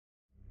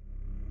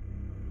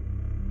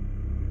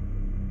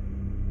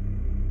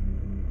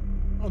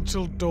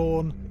Until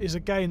Dawn is a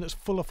game that's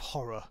full of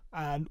horror,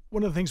 and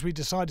one of the things we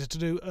decided to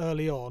do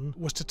early on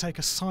was to take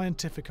a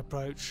scientific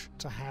approach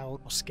to how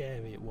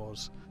scary it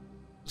was.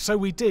 So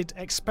we did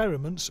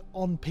experiments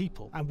on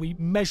people and we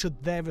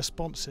measured their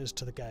responses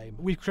to the game.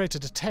 We've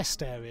created a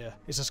test area.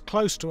 It's as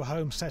close to a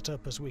home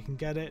setup as we can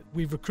get it.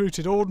 We've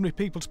recruited ordinary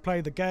people to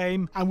play the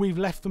game and we've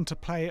left them to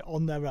play it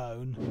on their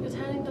own. You're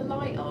turning the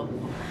light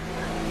on.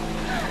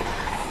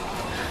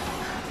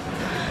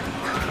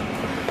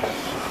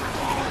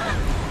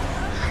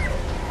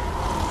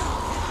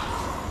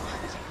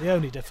 The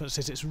only difference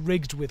is it's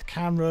rigged with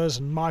cameras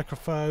and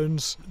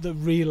microphones that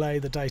relay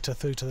the data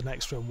through to the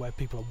next room where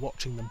people are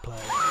watching them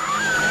play.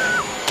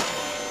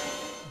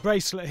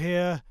 Bracelet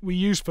here we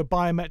use for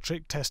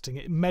biometric testing.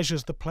 It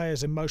measures the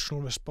player's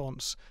emotional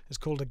response. It's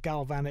called a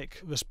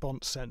galvanic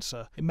response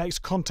sensor. It makes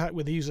contact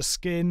with the user's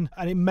skin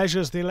and it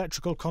measures the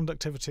electrical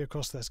conductivity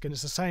across their skin.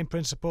 It's the same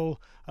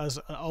principle as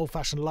an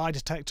old-fashioned lie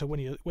detector. When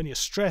you're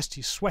stressed,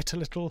 you sweat a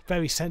little,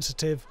 very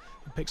sensitive.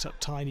 It picks up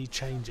tiny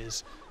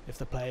changes if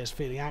the player is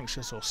feeling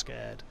anxious or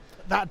scared.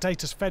 That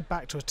data's fed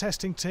back to a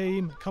testing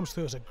team, it comes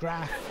through as a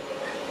graph.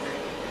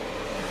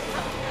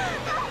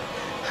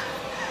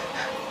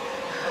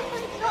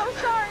 I'm so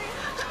sorry.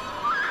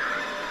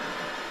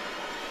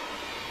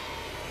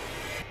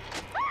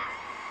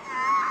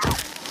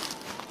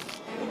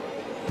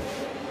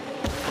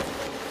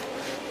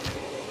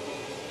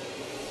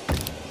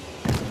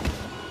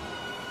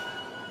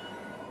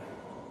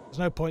 There's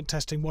no point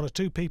testing one or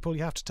two people,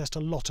 you have to test a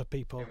lot of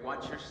people. And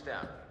what's your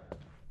step?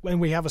 When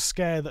we have a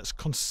scare that's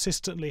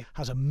consistently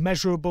has a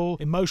measurable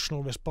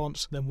emotional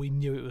response, then we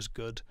knew it was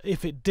good.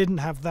 If it didn't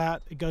have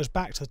that, it goes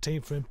back to the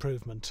team for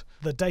improvement.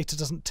 The data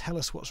doesn't tell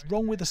us what's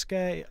wrong with the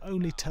scare, it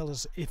only tells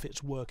us if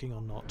it's working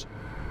or not.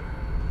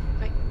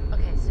 Wait,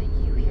 okay, so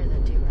you hear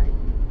that too, right?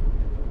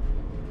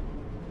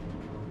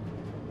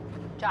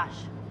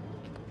 Josh.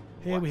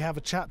 Here we have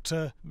a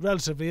chapter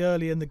relatively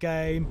early in the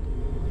game.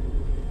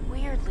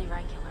 Weirdly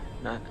regular.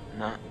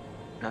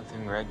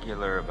 Nothing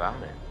regular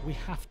about it. We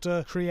have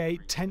to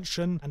create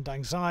tension and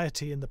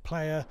anxiety in the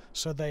player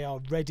so they are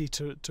ready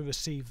to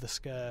receive the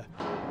scare.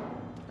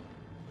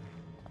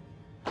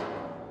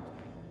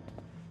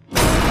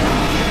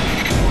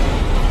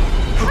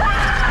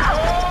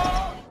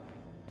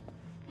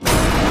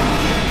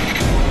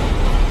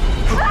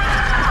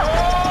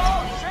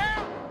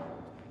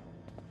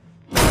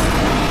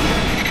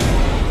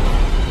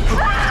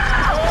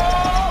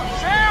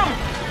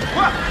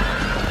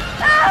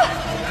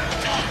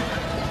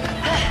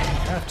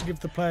 To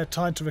give the player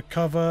time to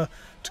recover,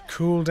 to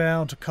cool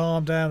down, to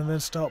calm down, and then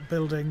start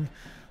building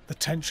the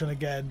tension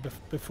again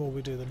before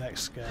we do the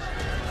next scare.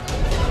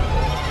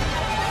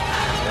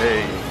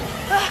 Hey.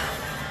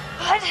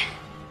 What?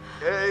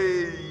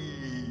 Hey.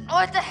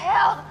 What the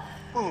hell?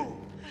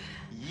 Boom.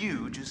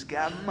 You just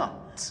got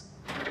mugged.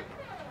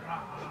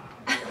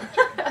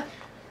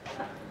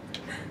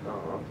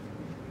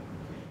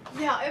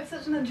 Yeah, I have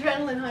such an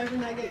adrenaline high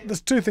from that game.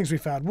 There's two things we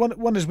found.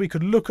 One is we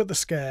could look at the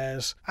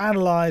scares,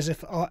 analyse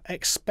if our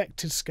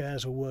expected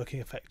scares were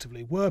working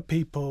effectively. Were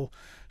people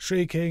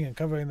shrieking and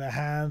covering their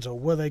hands, or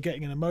were they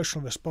getting an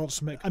emotional response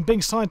from it? And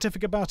being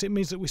scientific about it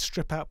means that we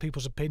strip out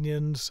people's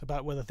opinions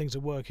about whether things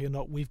are working or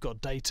not. We've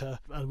got data,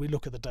 and we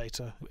look at the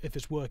data. If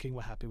it's working,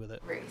 we're happy with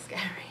it. Really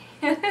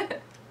scary.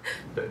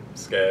 Bit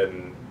scared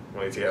and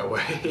wanting to get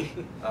away.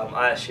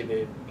 I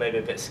actually maybe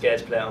a bit scared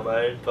to play it on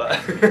my own, but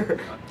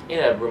In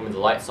a room with the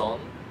lights on,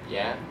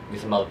 yeah,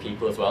 with some other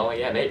people as well,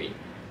 yeah, maybe.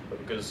 But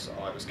because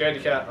I'm a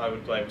scaredy cat, I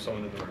would play with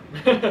someone in the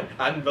room.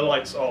 And the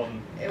lights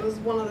on. It was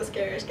one of the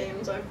scariest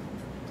games I've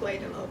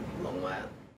played in a long while.